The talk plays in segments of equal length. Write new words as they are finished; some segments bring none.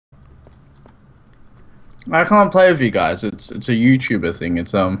I can't play with you guys. It's a YouTuber thing.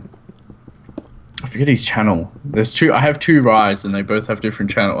 It's I forget his channel. There's two. I have two Rise, and they both have different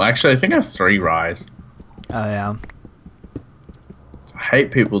channel. Actually, I think I have three Rise. Oh yeah. I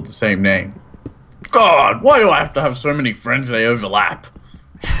hate people with the same name. God, why do I have to have so many friends they overlap?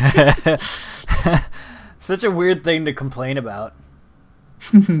 Such a weird thing to complain about.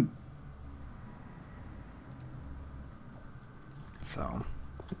 So.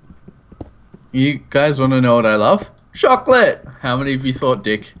 You guys want to know what I love? Chocolate! How many of you thought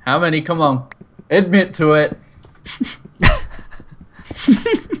Dick? How many? Come on. Admit to it.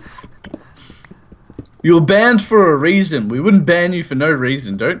 You're banned for a reason. We wouldn't ban you for no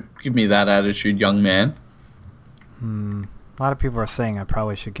reason. Don't give me that attitude, young man. A lot of people are saying I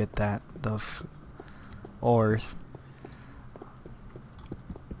probably should get those ores.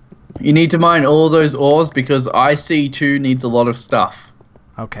 You need to mine all those ores because IC2 needs a lot of stuff.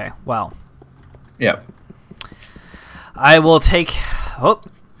 Okay, well. Yep. I will take... Oh.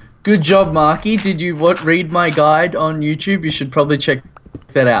 Good job, Marky. Did you read my guide on YouTube? You should probably check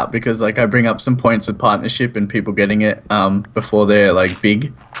that out because like I bring up some points of partnership and people getting it before they're like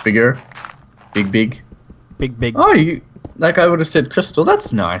big. Oh, you like I would have said Crystal.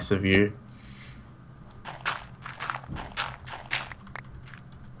 That's nice of you.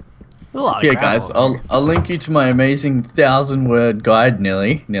 Yeah, guys, I'll link you to my amazing 1,000-word guide.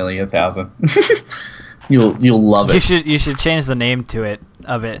 Nearly 1,000. You'll love it. You should change the name to it.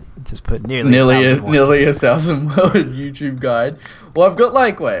 Just put nearly 1,000-word YouTube guide. Well, I've got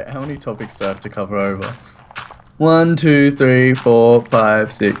like how many topics do I have to cover over? 1, 2, 3, 4,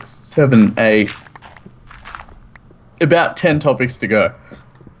 5, 6, 7, 8. About 10 topics to go.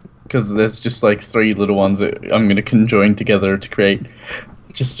 Because there's just like 3 little ones that I'm gonna conjoin together to create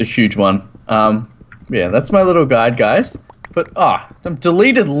just a huge one. Yeah, that's my little guide, guys. But I'm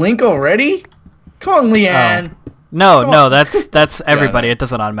deleted link already. Come on, Leanne. Oh. No, that's everybody. It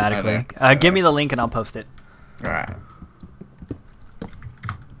does it automatically. Give me the link and I'll post it. All right.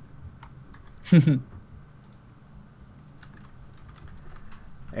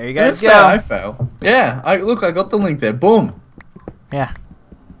 There you guys go. I fail. Yeah, I got the link there. Boom. Yeah.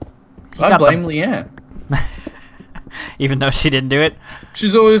 I blame Leanne. Even though she didn't do it.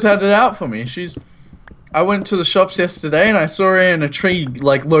 She's always had it out for me. I went to the shops yesterday and I saw her in a tree,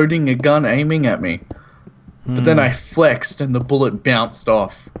 like loading a gun, aiming at me. But then I flexed and the bullet bounced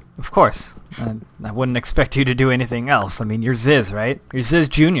off. Of course. I wouldn't expect you to do anything else. I mean, you're Ziz, right? You're Ziz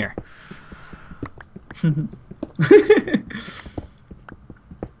Jr.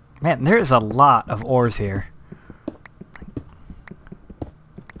 Man, there is a lot of ores here.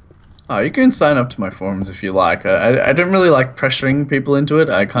 Oh, you can sign up to my forums if you like. I don't really like pressuring people into it.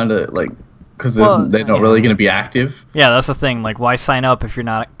 I kind of like... Because they're not really going to be active. Yeah, that's the thing. Like, why sign up if you're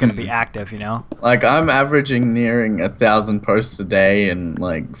not going to be active, you know? Like, I'm averaging nearing 1,000 posts a day and,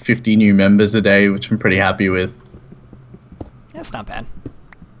 like, 50 new members a day, which I'm pretty happy with. That's not bad.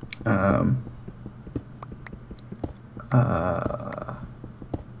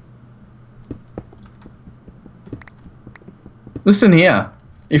 Listen here.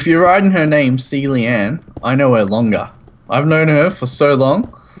 If you're writing her name, Celie Ann, I know her longer. I've known her for so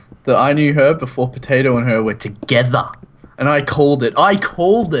long that I knew her before Potato and her were together. And I called it. I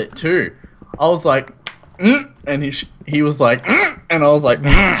called it too. I was like, and he was like, and I was like,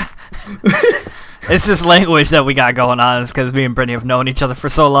 It's this language that we got going on. It's because me and Brittany have known each other for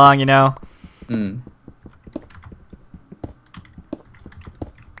so long, you know?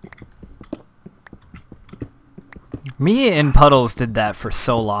 Me and Puddles did that for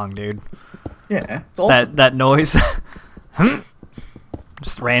so long, dude. Yeah. It's awesome. That noise.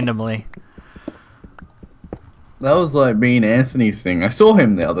 Just randomly. That was like me and Anthony's thing. I saw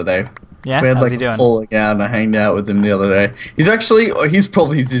him the other day. Yeah, we had how's like he doing? a falling out, and I hanged out with him the other day. He's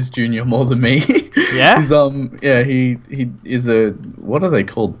probably Ziz Junior more than me. Yeah. He's yeah, he is a, what are they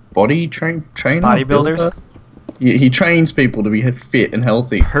called? Body trainer. Bodybuilders. He trains people to be fit and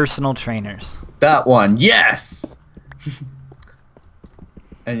healthy. Personal trainers. That one, yes.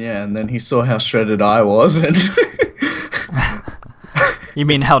 And yeah, and then he saw how shredded I was, and You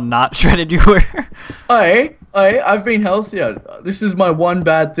mean how not shredded you were? I've been healthier. This is my one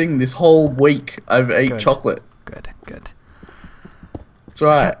bad thing this whole week. I've ate chocolate. Good. That's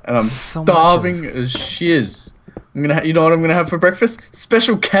right. And I'm starving as shiz. You know what I'm gonna have for breakfast?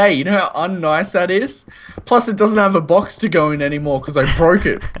 Special K. You know how unnice that is? Plus it doesn't have a box to go in anymore because I broke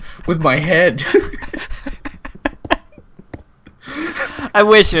it with my head. I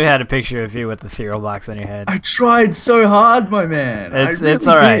wish you had a picture of you with the cereal box on your head. I tried so hard, my man. It's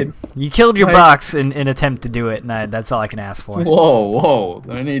alright. You killed your Like- box in attempt to do it, and that's all I can ask for. Whoa.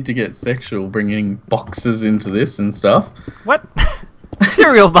 I need to get sexual bringing boxes into this and stuff. What?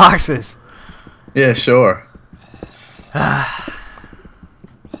 Cereal boxes. Yeah, sure. You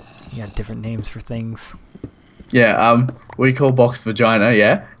got different names for things. Yeah, we call box vagina,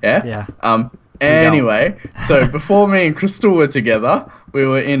 yeah? Yeah. Anyway, so before me and Crystal were together, we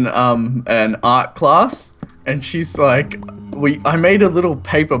were in an art class, and she's like, I made a little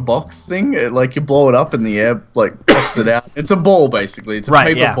paper box thing, like you blow it up in the air, like pops it out. It's a ball basically. It's a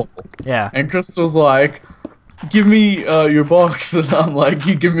paper ball. Yeah. And Crystal's like, give me your box, and I'm like,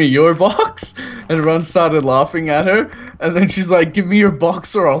 you give me your box? And everyone started laughing at her, and then she's like, give me your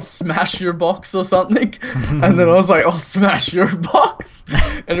box or I'll smash your box or something. And then I was like, I'll smash your box.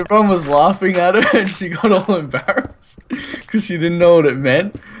 And everyone was laughing at her, and she got all embarrassed because she didn't know what it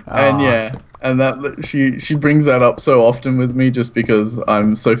meant. And yeah, and that she brings that up so often with me just because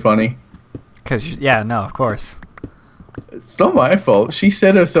I'm so funny. Of course. It's not my fault. She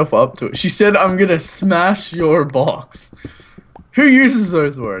set herself up to it. She said, I'm gonna smash your box. Who uses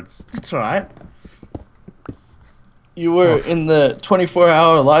those words? That's right. You were in the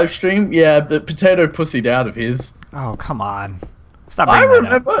 24-hour live stream? Yeah, but Potato pussied out of his. Oh, come on. Stop I bringing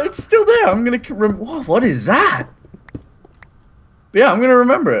that up. remember. It's still there. I'm gonna what is that? But yeah, I'm gonna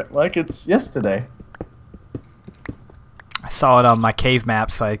remember it like it's yesterday. I saw it on my cave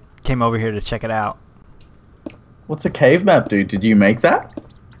map, so I came over here to check it out. What's a cave map, dude? Did you make that?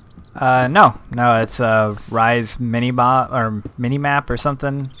 No, it's a Rise mini map or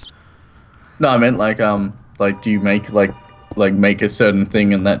something. No, I meant like do you make like make a certain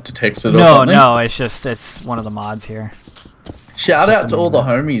thing and that detects it or something? No, it's one of the mods here. Shout out to all the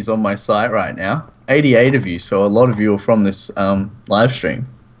homies on my site right now. 88 of you, so a lot of you are from this live stream.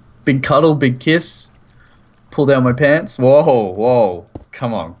 Big cuddle, big kiss. Pull down my pants. Whoa.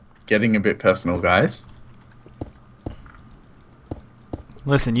 Come on. Getting a bit personal, guys.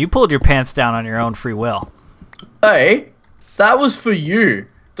 Listen, you pulled your pants down on your own free will. Hey, that was for you.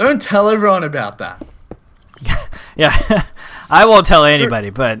 Don't tell everyone about that. Yeah, I won't tell anybody,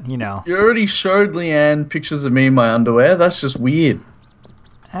 but, you know. You already showed Leanne pictures of me in my underwear. That's just weird.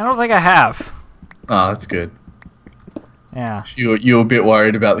 I don't think I have. Oh, that's good. Yeah. You were a bit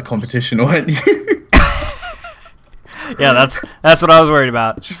worried about the competition, weren't you? Yeah, that's what I was worried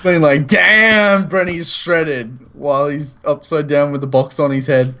about. She's been like, damn, Brenny's shredded while he's upside down with the box on his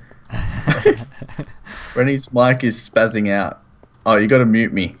head. Brenny's mic is spazzing out. Oh, you gotta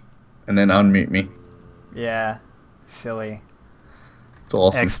mute me and then unmute me. Yeah. Silly. It's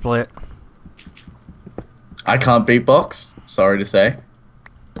awesome. XSplit. I can't beatbox, sorry to say.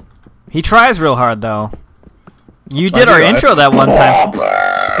 He tries real hard though. You did our intro that one time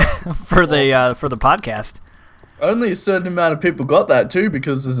for the podcast. Only a certain amount of people got that too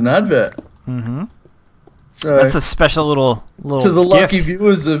because there's an advert. Mm-hmm. So that's a special little to the lucky gift.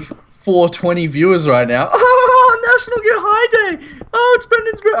 viewers of 420 viewers right now. Oh, National Get High Day! Oh, it's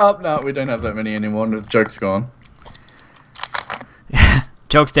Brendan's birthday. Oh, no, we don't have that many anymore. The joke's gone.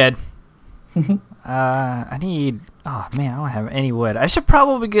 Joke's dead. I need... Oh, man, I don't have any wood. I should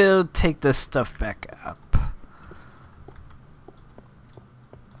probably go take this stuff back up.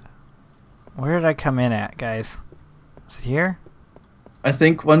 Where did I come in at, guys? Is it here? I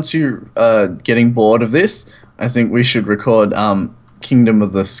think once you're getting bored of this, I think we should record Kingdom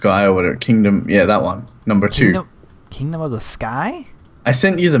of the Sky or whatever. Yeah, that one. Number 2. Kingdom of the Sky? I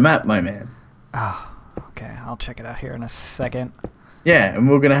sent you the map, my man. Oh, okay. I'll check it out here in a second. Yeah, and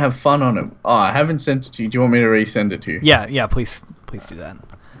we're going to have fun on it. Oh, I haven't sent it to you. Do you want me to resend it to you? Yeah, please do that.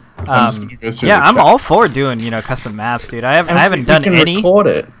 I'm just gonna go through yeah, the I'm chat. all for doing, custom maps, dude. I haven't done any. Record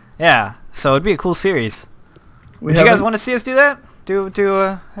it. Yeah, so it'd be a cool series. Would you guys want to see us do that? Do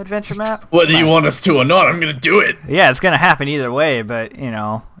a adventure map? Whether you want us to or not, I'm gonna do it. Yeah, it's gonna happen either way, but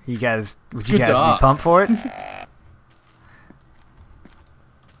you guys would you guys be pumped for it?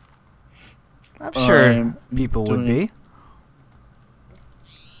 I'm sure people would be.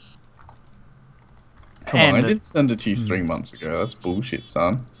 Come on, I did send it to you 3 months ago. That's bullshit,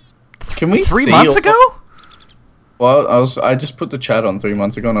 son. Can we 3 see months ago? Well, I just put the chat on 3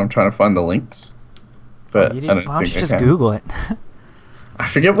 months ago, and I'm trying to find the links. But I don't why don't think you I just can. Google it? I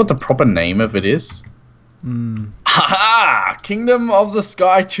forget what the proper name of it is. Haha! Kingdom of the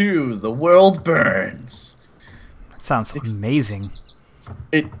Sky 2, The World Burns. That sounds amazing.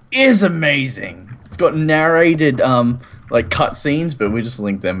 It is amazing. It's got narrated like cutscenes, but we just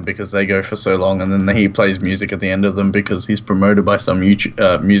link them because they go for so long, and then he plays music at the end of them because he's promoted by some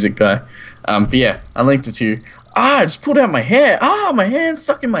YouTube music guy. But yeah, I linked it to you. I just pulled out my hair. My hand's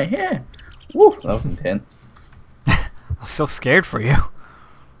stuck in my hair. Woo, that was intense. I'm so scared for you.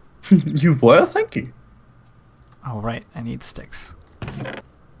 You were? Thank you. Oh, right. I need sticks.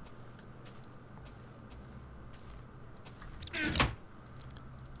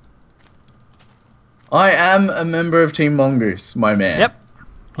 I am a member of Team Mongoose, my man. Yep.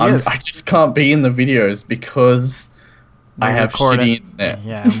 I just can't be in the videos because I have shitty internet.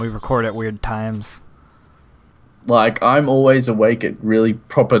 Yeah, and we record at weird times. Like, I'm always awake at really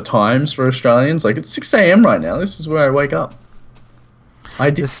proper times for Australians. Like, it's 6 a.m. right now. This is where I wake up. I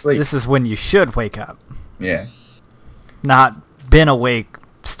did sleep. This is when you should wake up. Yeah. Not been awake,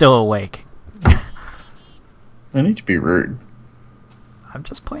 still awake. I need to be rude. I'm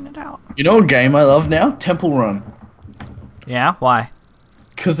just pointing it out. You know what game I love now? Temple Run. Yeah? Why?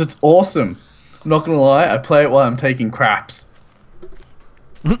 Because it's awesome. I'm not going to lie, I play it while I'm taking craps.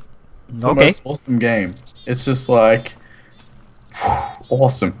 It's the most awesome game. It's just like...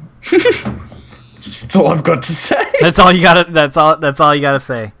 awesome. That's all I've got to say. That's all you gotta. That's all you gotta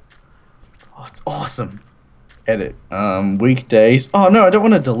say. Oh, it's awesome. Edit. Weekdays. Oh no, I don't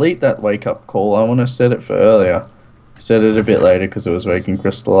want to delete that wake up call. I want to set it for earlier. I set it a bit later because it was waking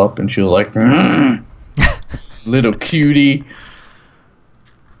Crystal up, and she was like, little cutie.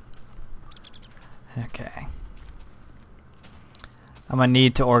 Okay. I'm gonna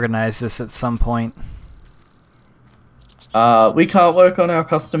need to organize this at some point. We can't work on our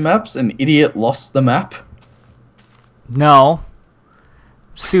custom maps. An idiot lost the map. No.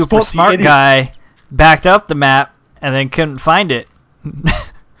 Super smart guy backed up the map and then couldn't find it.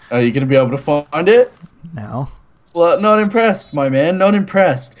 Are you going to be able to find it? No. Well, not impressed, my man. Not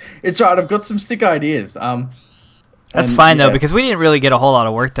impressed. It's right. I've got some sick ideas. That's fine, though, because we didn't really get a whole lot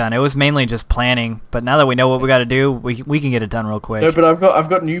of work done. It was mainly just planning. But now that we know what we got to do, we can get it done real quick. No, but I've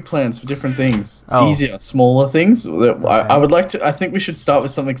got new plans for different things. Oh. Easier, smaller things. Okay. I would like to. I think we should start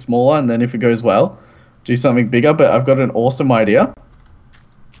with something smaller, and then if it goes well, do something bigger. But I've got an awesome idea.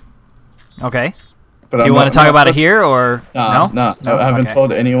 Okay. But do you want to talk about it here, or no? No, I haven't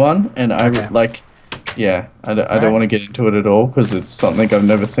told anyone, and I Okay. like. Yeah, I don't want to get into it at all because it's something I've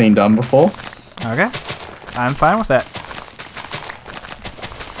never seen done before. Okay. I'm fine with that.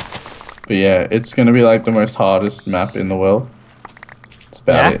 But yeah, it's going to be like the most hardest map in the world. That's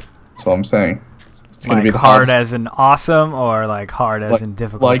about it. That's all I'm saying. It's going to be the hard hardest. as in awesome, or like hard as in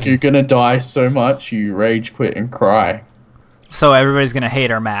difficult. Like you're going to die so much you rage quit and cry. So everybody's going to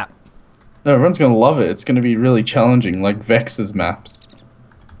hate our map. No, everyone's going to love it. It's going to be really challenging, like Vex's maps.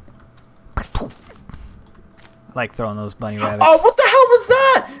 I like throwing those bunny rabbits. Oh, what the hell was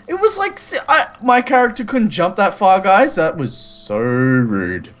that? It was like... my character couldn't jump that far, guys. That was so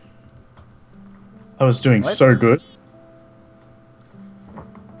rude. I was doing so good.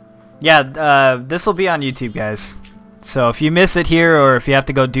 Yeah, this will be on YouTube, guys. So if you miss it here, or if you have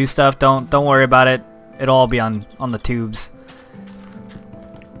to go do stuff, don't worry about it. It'll all be on the tubes.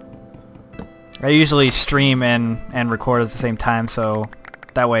 I usually stream and record at the same time, so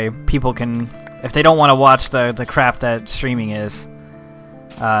that way people can, if they don't want to watch the crap that streaming is,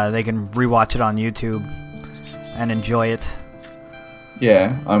 they can rewatch it on YouTube and enjoy it. Yeah,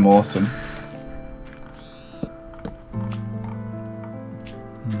 I'm awesome.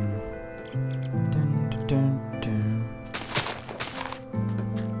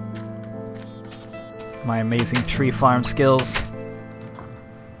 My amazing tree farm skills.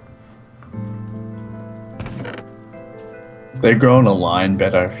 They grow in a line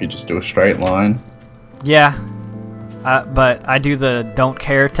better if you just do a straight line. Yeah, but I do the don't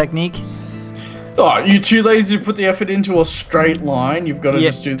care technique. Oh, you're too lazy to put the effort into a straight line. You've got to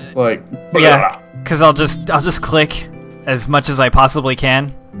just do this like... Yeah, because I'll just click as much as I possibly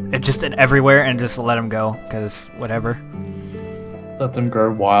can, and just everywhere, and just let them go, because whatever. Let them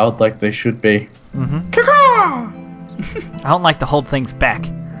grow wild like they should be. I don't like to hold things back.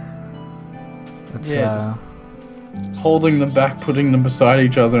 It's, holding them back, putting them beside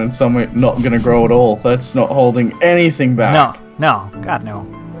each other, and some not going to grow at all. That's not holding anything back. No, God no.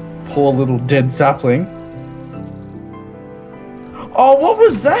 Poor little dead sapling. Oh, what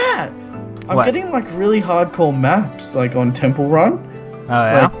was that? I'm getting like really hardcore maps, like on Temple Run. Oh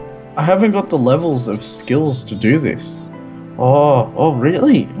yeah? Like, I haven't got the levels of skills to do this. Oh,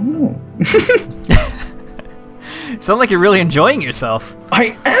 really? Ooh. Sound like you're really enjoying yourself.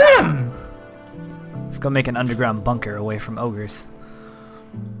 I am! Let's go make an underground bunker away from ogres.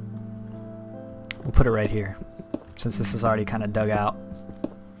 We'll put it right here, since this is already kind of dug out.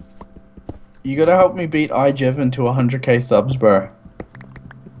 You gotta help me beat iJevon to 100k subs, bro.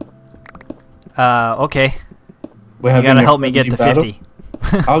 Okay. You gotta help me get to 50.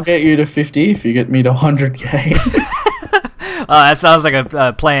 I'll get you to 50 if you get me to 100k. Oh, that sounds like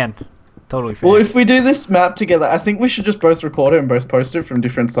a plan. Totally fair. Well, if we do this map together, I think we should just both record it and both post it from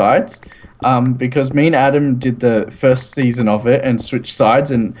different sides. Because me and Adam did the first season of it and switched sides,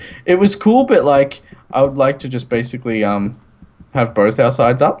 and it was cool. But like, I would like to just basically have both our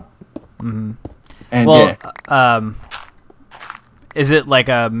sides up. Mm-hmm. And well, yeah. Is it like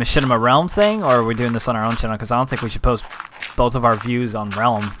a Machinima Realm thing, or are we doing this on our own channel? Because I don't think we should post both of our views on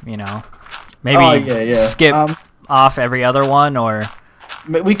Realm, you know? Maybe skip off every other one, or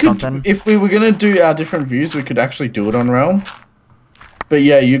we could, something. If we were going to do our different views, we could actually do it on Realm. But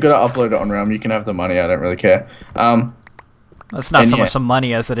yeah, you got to upload it on Realm. You can have the money. I don't really care. It's not so much some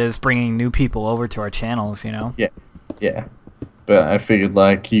money as it is bringing new people over to our channels, you know? Yeah, yeah. But I figured,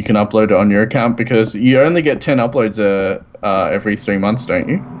 like, you can upload it on your account because you only get 10 uploads every 3 months, don't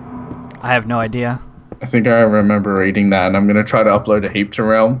you? I have no idea. I think I remember reading that, and I'm going to try to upload a heap to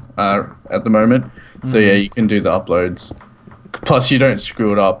Realm at the moment. So yeah, you can do the uploads. Plus, you don't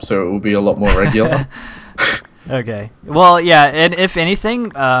screw it up, so it will be a lot more regular. Okay. Well, yeah, and if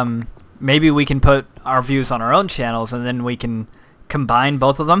anything, maybe we can put our views on our own channels, and then we can combine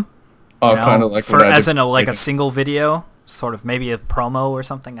both of them. Oh, kind of like as in a single video, sort of maybe a promo or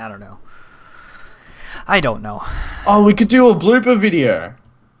something. I don't know. Oh, we could do a blooper video.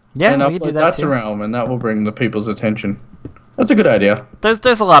 Yeah, and we could do that to Realm, and that will bring the people's attention. That's a good idea.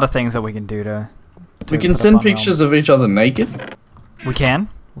 There's a lot of things that we can do to we can send pictures of each other naked. We can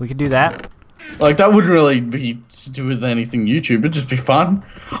do that. Like, that wouldn't really be to do with anything YouTube. It'd just be fun.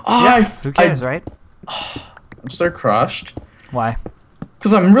 Oh, yeah, who cares, right? I'm so crushed. Why?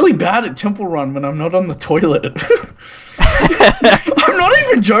 Because I'm really bad at Temple Run when I'm not on the toilet. I'm not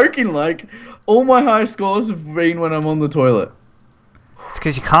even joking. Like, all my high scores have been when I'm on the toilet. It's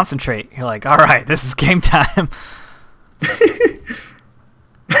because you concentrate. You're like, all right, this is game time.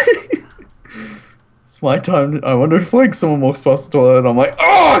 It's my time. I wonder if, like, someone walks past the toilet and I'm like,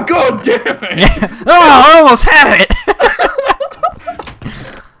 oh, god damn it. Yeah. Oh, I almost had it.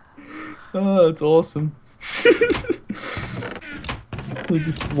 Oh, it's awesome. We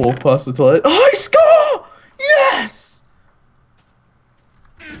just walk past the toilet. Oh, I score! Yes!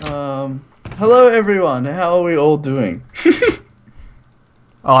 Hello everyone. How are we all doing?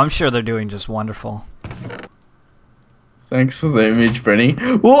 Oh, I'm sure they're doing just wonderful. Thanks for the image, Brenny.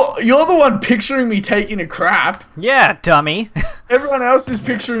 Well, you're the one picturing me taking a crap. Yeah, dummy. Everyone else is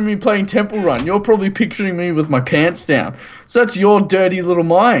picturing me playing Temple Run. You're probably picturing me with my pants down. So that's your dirty little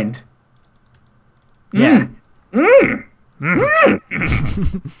mind. Yeah.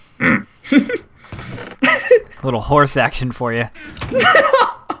 Little horse action for you.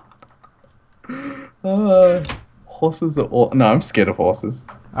 Horses are all... No, I'm scared of horses.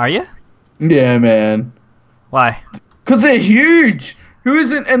 Are you? Yeah, man. Why? Because they're huge. Who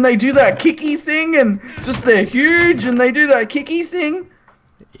isn't? And they do that kicky thing, and just they're huge, and they do that kicky thing.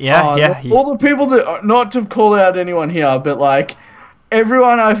 Yeah, yeah. All the people that... Not to call out anyone here, but like...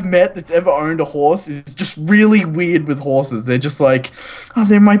 Everyone I've met that's ever owned a horse is just really weird with horses. They're just like, oh,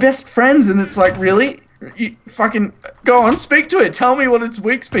 they're my best friends, and it's like, really? You fucking go on, speak to it. Tell me what its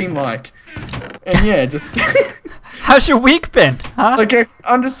week's been like. And yeah, just... How's your week been? Huh? Like, I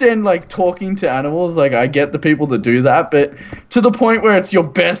understand, like, talking to animals. Like, I get the people that do that, but to the point where it's your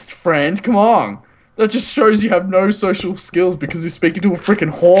best friend, come on. That just shows you have no social skills because you're speaking to a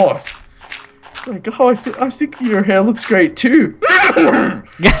freaking horse. Like, oh, I think your hair looks great too. Oh,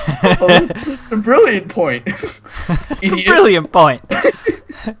 a brilliant point. It's a brilliant point.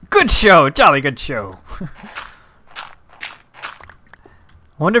 Good show, jolly good show. I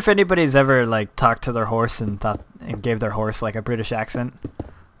wonder if anybody's ever like talked to their horse and gave their horse like a British accent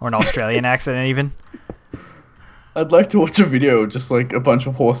or an Australian accent even. I'd like to watch a video of just like a bunch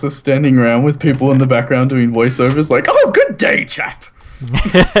of horses standing around with people in the background doing voiceovers like, oh, good day, chap.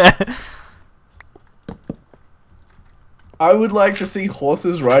 I would like to see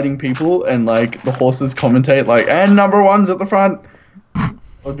horses riding people and, like, the horses commentate, like, and number one's at the front. That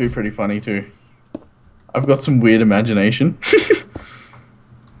would be pretty funny, too. I've got some weird imagination.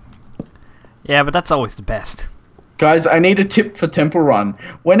 Yeah, but that's always the best. Guys, I need a tip for Temple Run.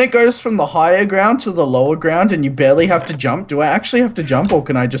 When it goes from the higher ground to the lower ground and you barely have to jump, do I actually have to jump or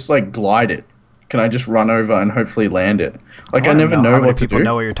can I just, like, glide it? Can I just run over and hopefully land it? Like, I never know what to do. People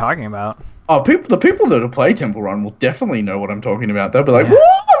know what you're talking about. Oh, the people that play Temple Run will definitely know what I'm talking about. They'll be like,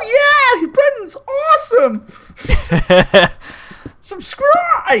 whoa, yeah, Brendan's awesome.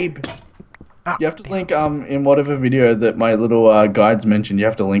 Subscribe. Oh, you have to link in whatever video that my little guides mentioned. You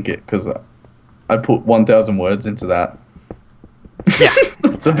have to link it because I put 1,000 words into that. Yeah,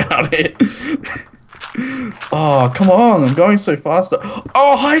 that's about it. Oh, come on! I'm going so fast.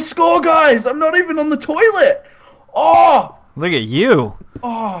 Oh, high score, guys! I'm not even on the toilet. Oh, look at you.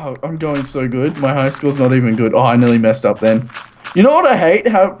 Oh, I'm going so good. My high score's not even good. Oh, I nearly messed up then. You know what I hate?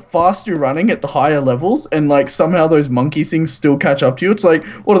 How fast you're running at the higher levels, and like somehow those monkey things still catch up to you. It's like,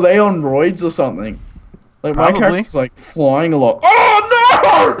 what are they on roids or something? Like my Probably. character's like flying a lot.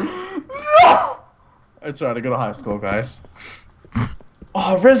 Oh no! No! It's alright, I got a high score, guys.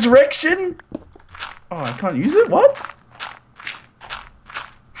 Oh, resurrection? Oh, I can't use it? What?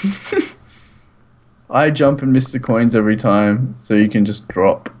 I jump and miss the coins every time, so you can just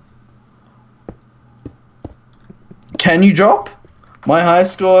drop. Can you drop? My high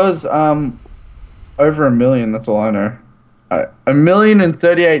score's over 1 million, that's all I know.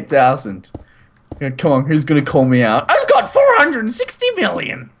 1,038,000. Yeah, come on, who's gonna call me out? I've got 460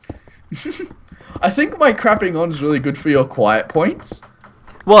 million! I think my crapping on is really good for your quiet points.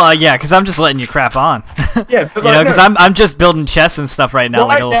 Well, yeah, because I'm just letting you crap on. Yeah, but you know, because I'm just building chests and stuff right now,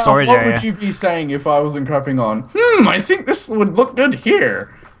 like a little storage what area. would you be saying if I wasn't crapping on? I think this would look good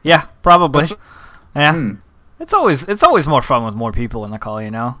here. Yeah, probably. Yeah. Hmm. It's always more fun with more people in the call,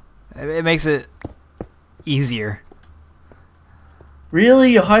 you know? It makes it easier.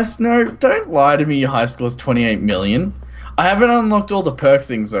 Really? Your high no, don't lie to me, your high score's 28 million. I haven't unlocked all the perk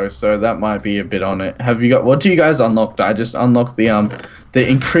things though, so that might be a bit on it. Have you got, what do you guys unlock? I just unlocked the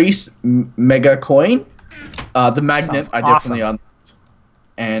increase mega coin. The magnet Sounds I definitely unlocked.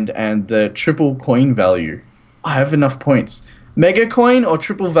 And the triple coin value. I have enough points. Mega coin or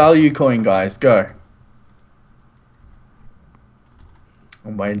triple value coin, guys? Go.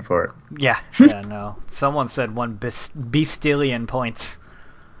 I'm waiting for it. Yeah, no. Someone said 1 beastillion points.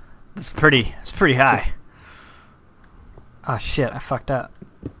 It's pretty high. Oh shit, I fucked up.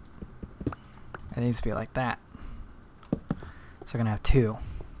 It needs to be like that. So I'm gonna have 2.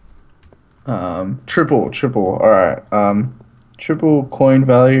 Triple. Alright. Triple coin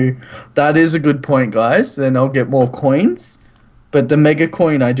value. That is a good point, guys. Then I'll get more coins. But the mega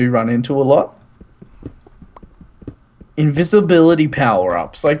coin I do run into a lot. Invisibility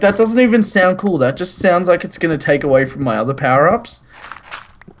power-ups. Like, that doesn't even sound cool. That just sounds like it's going to take away from my other power-ups.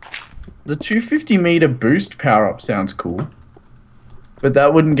 The 250 meter boost power-up sounds cool. But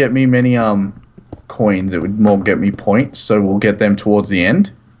that wouldn't get me many coins. It would more get me points, so we'll get them towards the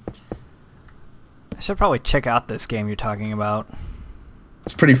end. I should probably check out this game you're talking about.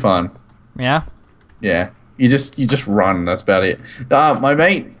 It's pretty fun. Yeah? Yeah. You just run. That's about it. My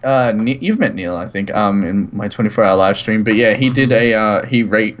mate, you've met Neil, I think, in my 24-hour live stream. But yeah, he did he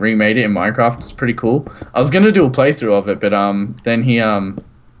remade it in Minecraft. It's pretty cool. I was gonna do a playthrough of it, but then he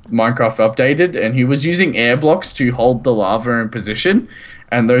Minecraft updated, and he was using air blocks to hold the lava in position,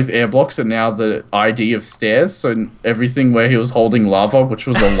 and those air blocks are now the ID of stairs. So everything where he was holding lava, which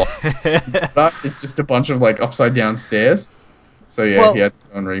was a lot, that is just a bunch of like upside down stairs. So yeah, Well, he had to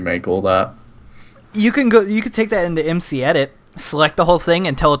go and remake all that. You could take that into MC Edit, select the whole thing,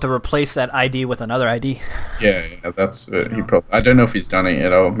 and tell it to replace that ID with another ID. Yeah, that's he probably. I don't know if he's done it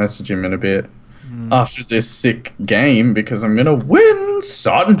yet. I'll message him in a bit after this sick game because I'm gonna win,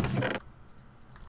 son.